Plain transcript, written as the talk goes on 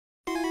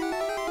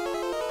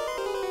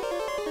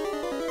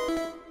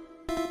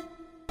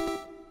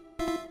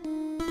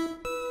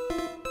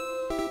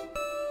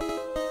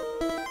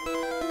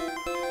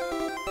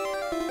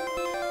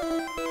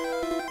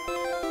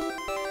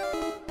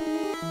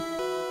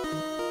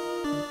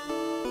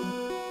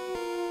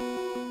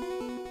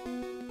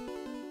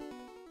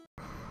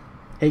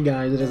Hey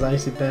guys, it is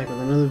Icy back with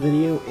another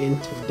video,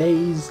 and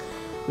today's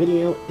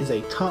video is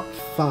a top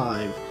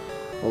 5.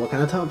 Well, what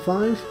kind of top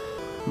 5?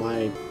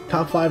 My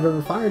top 5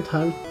 ever fire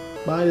type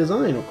by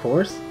design, of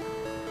course.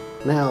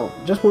 Now,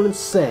 just wanted to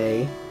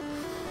say,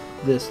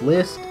 this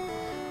list,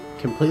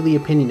 completely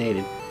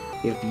opinionated.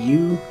 If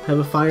you have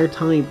a fire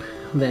type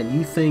that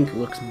you think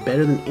looks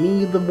better than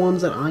any of the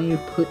ones that I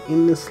have put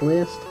in this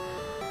list,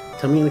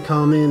 tell me in the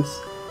comments,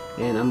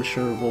 and I'm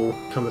sure we'll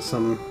come to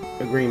some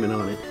agreement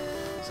on it.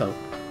 So,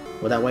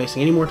 without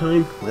wasting any more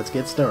time, let's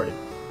get started.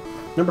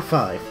 Number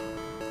 5,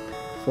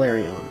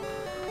 Flareon.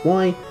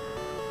 Why?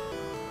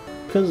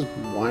 Because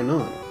why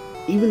not?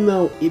 Even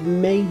though it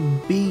may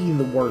be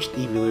the worst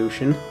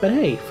evolution, but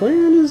hey, if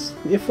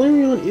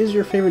Flareon is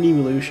your favorite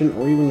evolution,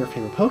 or even your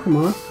favorite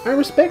Pokemon, I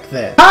respect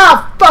that.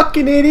 Ah,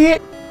 fucking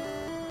idiot!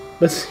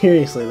 But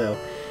seriously though,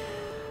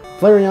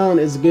 Flareon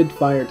is a good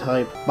fire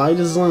type by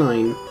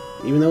design,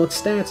 even though its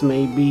stats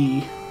may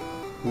be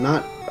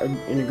not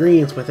in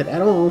agreement with it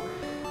at all.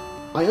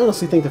 I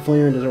honestly think that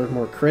Flareon deserves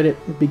more credit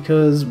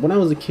because when I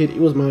was a kid, it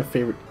was my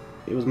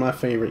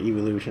favorite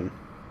evolution.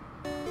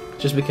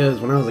 Just because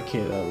when I was a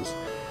kid, I was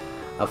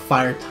a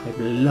fire type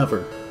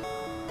lover.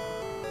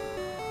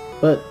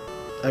 But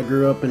I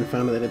grew up and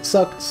found that it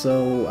sucked,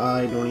 so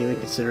I don't even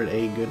consider it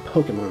a good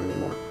Pokemon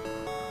anymore.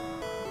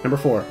 Number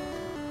 4,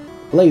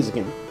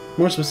 Blaziken.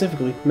 More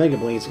specifically, Mega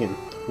Blaziken.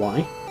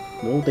 Why?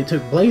 Well, they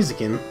took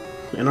Blaziken,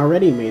 an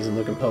already amazing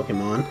looking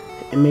Pokemon,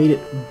 and made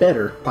it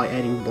better by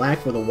adding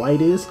black where the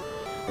white is,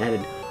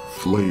 added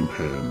Flame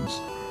Hands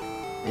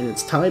in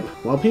its type.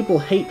 While people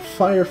hate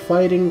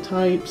firefighting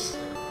types,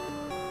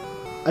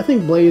 I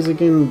think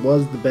Blaziken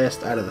was the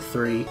best out of the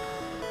 3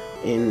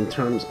 in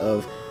terms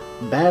of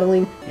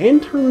battling and in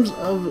terms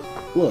of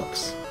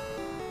looks.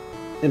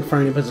 And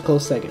Franny puts a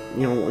close second.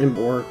 You know,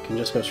 Imbor can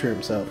just go screw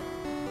himself.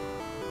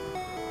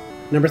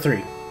 Number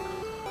 3,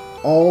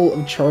 all of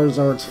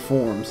Charizard's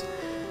forms.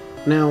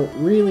 Now,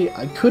 really,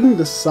 I couldn't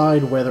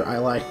decide whether I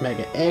liked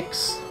Mega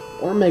X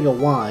or Mega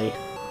Y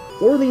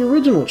or the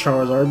original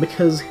Charizard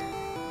because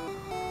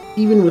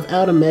even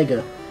without a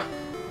Mega,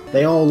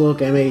 they all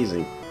look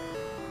amazing.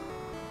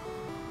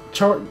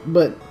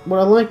 But what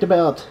I liked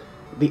about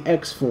the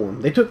X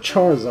form, they took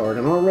Charizard,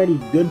 an already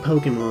good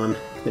Pokemon,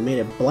 they made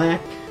it black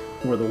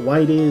where the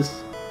white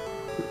is,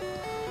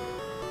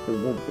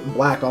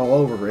 black all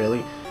over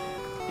really,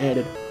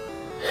 added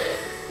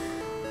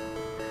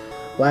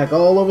black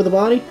all over the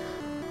body,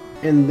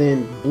 and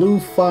then blue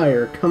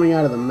fire coming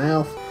out of the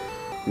mouth.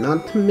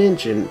 Not to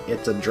mention,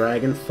 it's a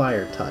dragon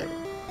fire type.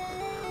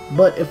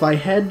 But if I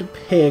had to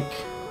pick,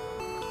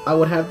 I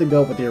would have to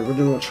go with the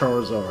original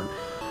Charizard.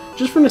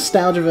 Just for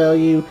nostalgia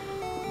value,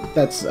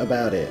 that's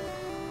about it.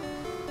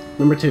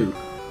 Number 2,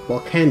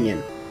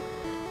 Volcanion.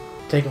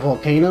 Take a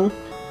volcano,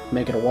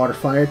 make it a water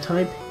fire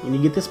type, and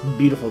you get this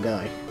beautiful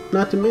guy.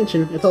 Not to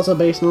mention, it's also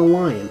based on a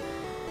lion.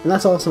 And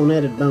that's also an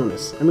added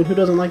bonus. I mean, who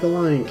doesn't like the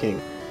Lion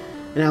King?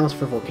 And as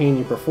for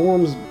Volcanion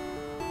Performs,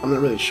 I'm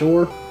not really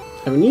sure.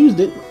 I haven't used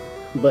it,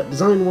 but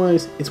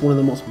design-wise, it's one of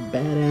the most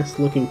badass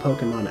looking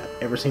Pokemon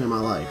I've ever seen in my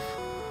life.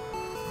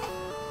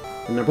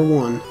 And number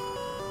 1,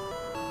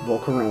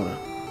 Volcarona.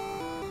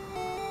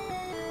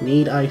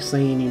 Need I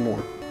say any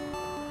more?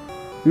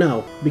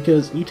 No,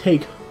 because you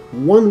take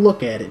one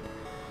look at it,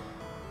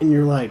 and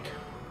you're like,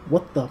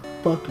 what the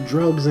fuck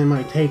drugs am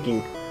I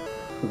taking?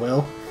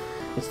 Well,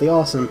 it's the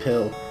awesome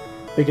pill,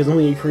 because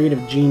only a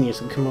creative genius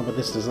can come up with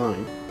this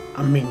design.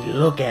 I mean,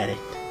 look at it.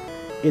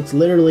 It's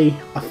literally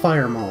a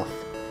fire moth.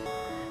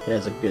 It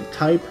has a good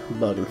type,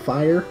 bug and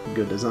fire,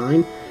 good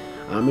design.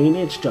 I mean,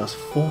 it's just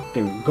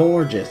fucking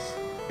gorgeous.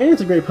 And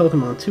it's a great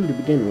Pokemon too to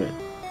begin with.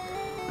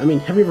 I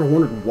mean, have you ever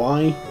wondered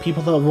why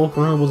people thought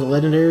Volcarona was a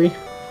legendary?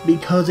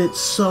 Because it's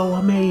so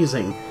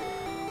amazing.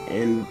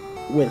 And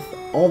with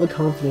all the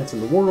confidence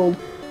in the world,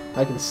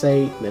 I can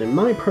say that in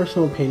my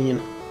personal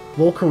opinion,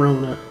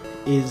 Volcarona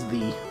is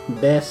the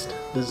best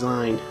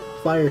designed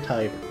fire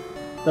type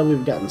that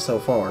we've gotten so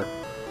far.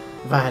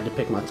 If I had to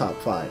pick my top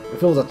 5.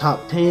 If it was a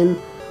top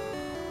 10,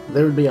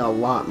 there would be a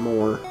lot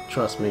more,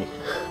 trust me.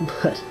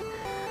 But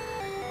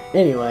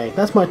anyway,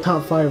 that's my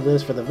top 5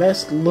 list for the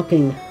best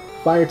looking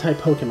fire type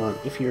Pokemon.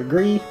 If you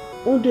agree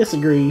or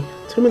disagree,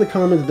 tell me in the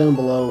comments down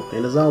below,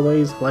 and as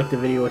always, like the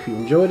video if you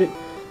enjoyed it,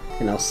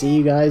 and I'll see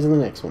you guys in the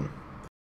next one.